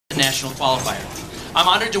national qualifier. I'm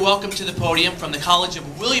honored to welcome to the podium from the College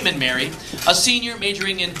of William & Mary, a senior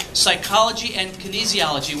majoring in psychology and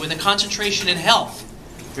kinesiology with a concentration in health.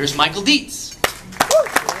 Here's Michael Deitz.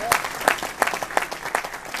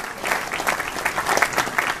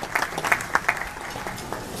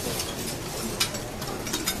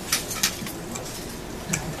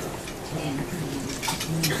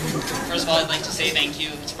 First of all, I'd like to say thank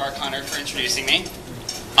you to Bart Connor for introducing me.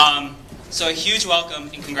 So a huge welcome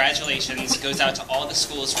and congratulations goes out to all the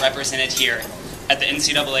schools represented here at the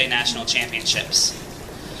NCAA National Championships.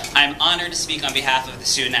 I'm honored to speak on behalf of the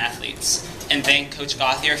student athletes and thank Coach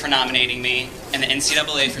Gauthier for nominating me and the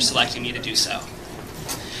NCAA for selecting me to do so.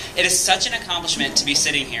 It is such an accomplishment to be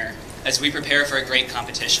sitting here as we prepare for a great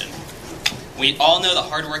competition. We all know the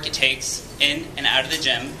hard work it takes in and out of the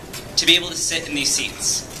gym to be able to sit in these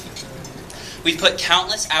seats. We've put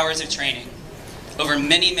countless hours of training over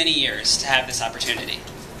many, many years to have this opportunity.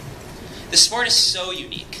 The sport is so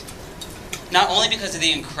unique, not only because of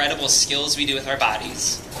the incredible skills we do with our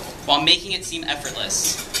bodies, while making it seem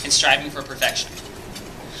effortless and striving for perfection,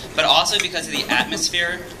 but also because of the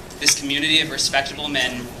atmosphere this community of respectable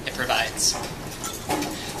men it provides.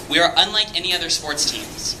 We are unlike any other sports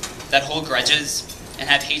teams that hold grudges and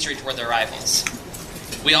have hatred toward their rivals.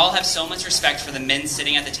 We all have so much respect for the men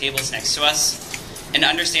sitting at the tables next to us and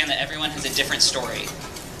understand that everyone has a different story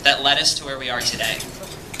that led us to where we are today.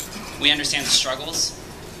 We understand the struggles,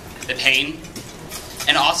 the pain,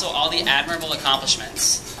 and also all the admirable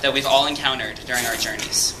accomplishments that we've all encountered during our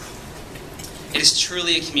journeys. It is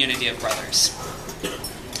truly a community of brothers.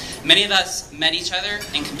 Many of us met each other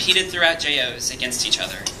and competed throughout JOs against each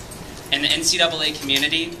other, and the NCAA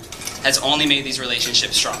community has only made these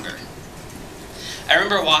relationships stronger. I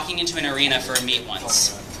remember walking into an arena for a meet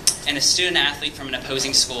once, and a student athlete from an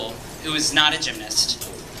opposing school, who was not a gymnast,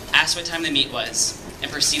 asked what time the meet was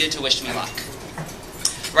and proceeded to wish me luck.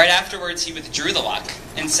 Right afterwards, he withdrew the luck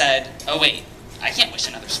and said, "Oh wait, I can't wish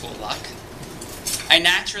another school luck." I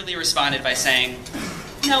naturally responded by saying,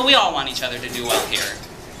 "No, we all want each other to do well here."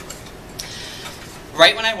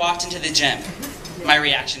 Right when I walked into the gym, my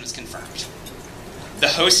reaction was confirmed. The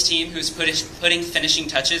host team, who was putting finishing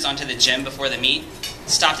touches onto the gym before the meet,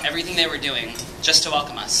 stopped everything they were doing just to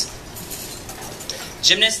welcome us.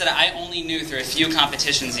 Gymnasts that I only knew through a few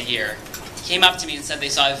competitions a year came up to me and said they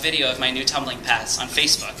saw a video of my new tumbling pass on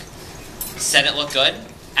Facebook, said it looked good,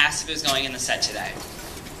 asked if it was going in the set today.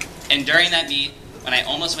 And during that meet, when I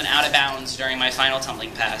almost went out of bounds during my final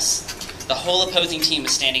tumbling pass, the whole opposing team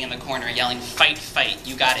was standing in the corner yelling, "Fight, fight,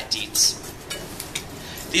 you got it, Deitz."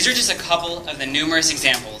 These are just a couple of the numerous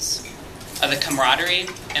examples of the camaraderie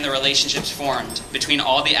and the relationships formed between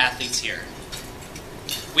all the athletes here.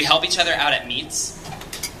 We help each other out at meets,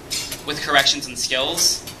 with corrections and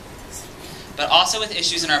skills, but also with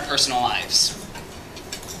issues in our personal lives.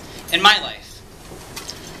 In my life,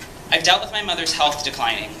 I've dealt with my mother's health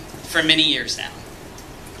declining for many years now.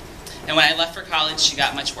 And when I left for college, she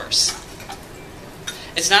got much worse.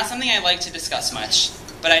 It's not something I like to discuss much,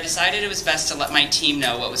 but I decided it was best to let my team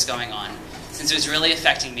know what was going on, since it was really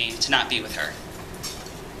affecting me to not be with her.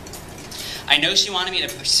 I know she wanted me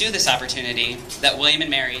to pursue this opportunity that William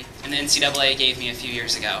 & Mary and the NCAA gave me a few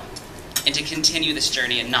years ago, and to continue this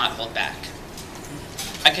journey and not hold back.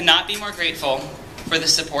 I could not be more grateful for the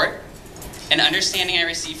support and understanding I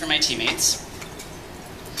received from my teammates.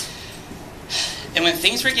 And when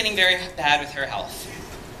things were getting very bad with her health,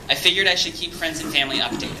 I figured I should keep friends and family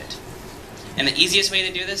updated. And the easiest way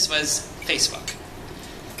to do this was Facebook.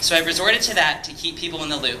 So I resorted to that to keep people in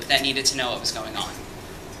the loop that needed to know what was going on.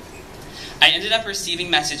 I ended up receiving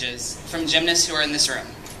messages from gymnasts who are in this room,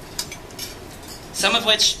 some of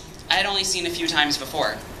which I had only seen a few times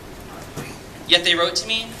before. Yet they wrote to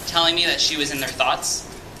me telling me that she was in their thoughts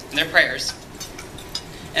and their prayers,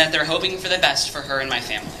 and that they're hoping for the best for her and my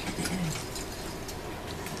family.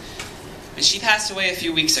 When she passed away a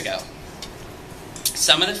few weeks ago,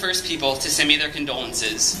 some of the first people to send me their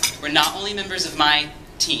condolences were not only members of my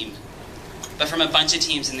team, but from a bunch of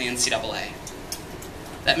teams in the NCAA.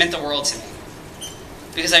 That meant the world to me,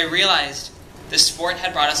 because I realized the sport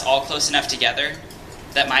had brought us all close enough together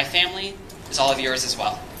that my family is all of yours as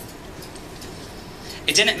well.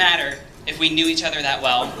 It didn't matter if we knew each other that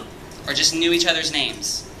well, or just knew each other's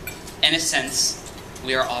names. In a sense,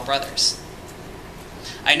 we are all brothers.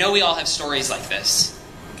 I know we all have stories like this,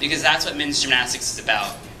 because that's what men's gymnastics is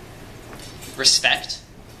about. Respect,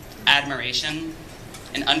 admiration,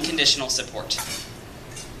 and unconditional support.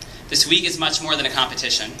 This week is much more than a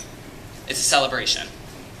competition. It's a celebration.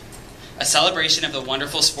 A celebration of the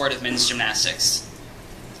wonderful sport of men's gymnastics.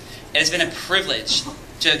 It has been a privilege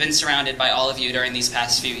to have been surrounded by all of you during these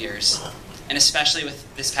past few years, and especially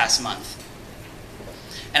with this past month.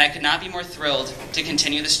 And I could not be more thrilled to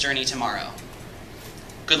continue this journey tomorrow.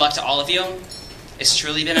 Good luck to all of you. It's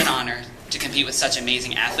truly been an honor to compete with such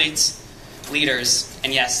amazing athletes, leaders,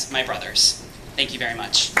 and yes, my brothers. Thank you very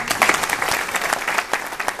much.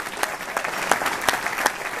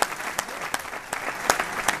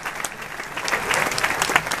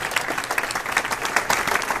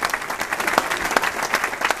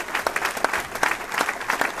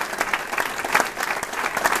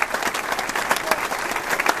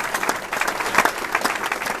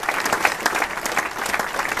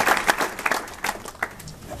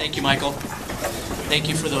 Thank you, Michael. Thank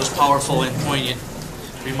you for those powerful and poignant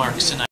remarks tonight.